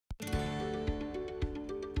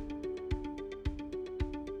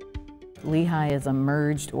Lehigh is a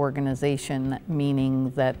merged organization,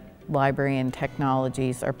 meaning that library and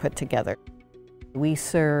technologies are put together. We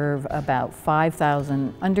serve about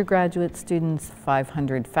 5,000 undergraduate students,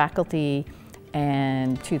 500 faculty,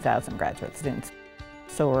 and 2,000 graduate students.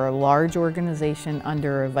 So we're a large organization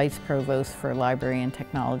under a vice provost for library and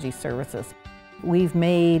technology services. We've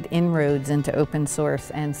made inroads into open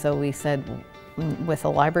source, and so we said with a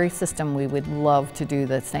library system we would love to do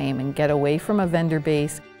the same and get away from a vendor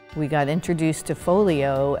base. We got introduced to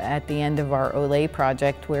FOLIO at the end of our OLE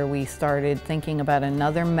project, where we started thinking about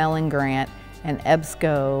another Mellon grant, and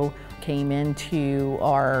EBSCO came into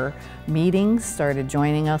our meetings, started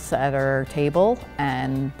joining us at our table,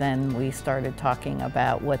 and then we started talking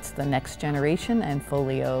about what's the next generation, and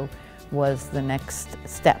FOLIO was the next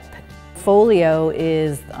step. FOLIO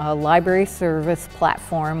is a library service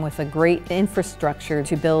platform with a great infrastructure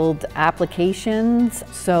to build applications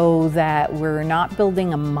so that we're not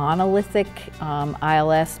building a monolithic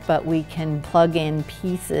ILS, but we can plug in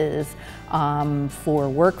pieces for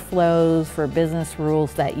workflows, for business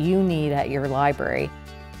rules that you need at your library.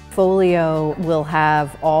 FOLIO will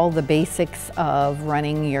have all the basics of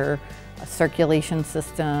running your circulation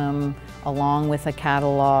system along with a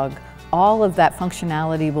catalog. All of that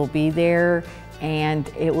functionality will be there,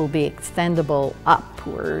 and it will be extendable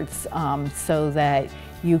upwards so that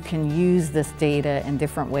you can use this data in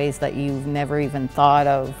different ways that you've never even thought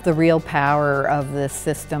of. The real power of this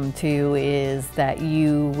system too is that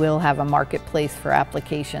you will have a marketplace for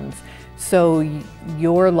applications. So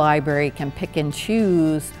your library can pick and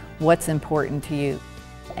choose what's important to you.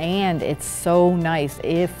 And it's so nice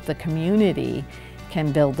if the community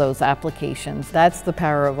can build those applications. That's the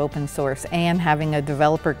power of open source, and having a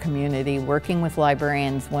developer community working with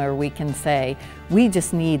librarians where we can say, we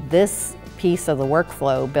just need this piece of the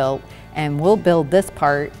workflow built, and we'll build this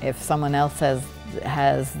part if someone else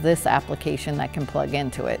has this application that can plug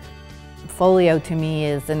into it. FOLIO to me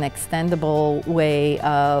is an extendable way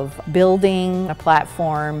of building a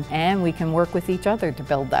platform, and we can work with each other to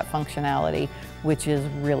build that functionality, which is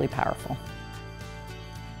really powerful.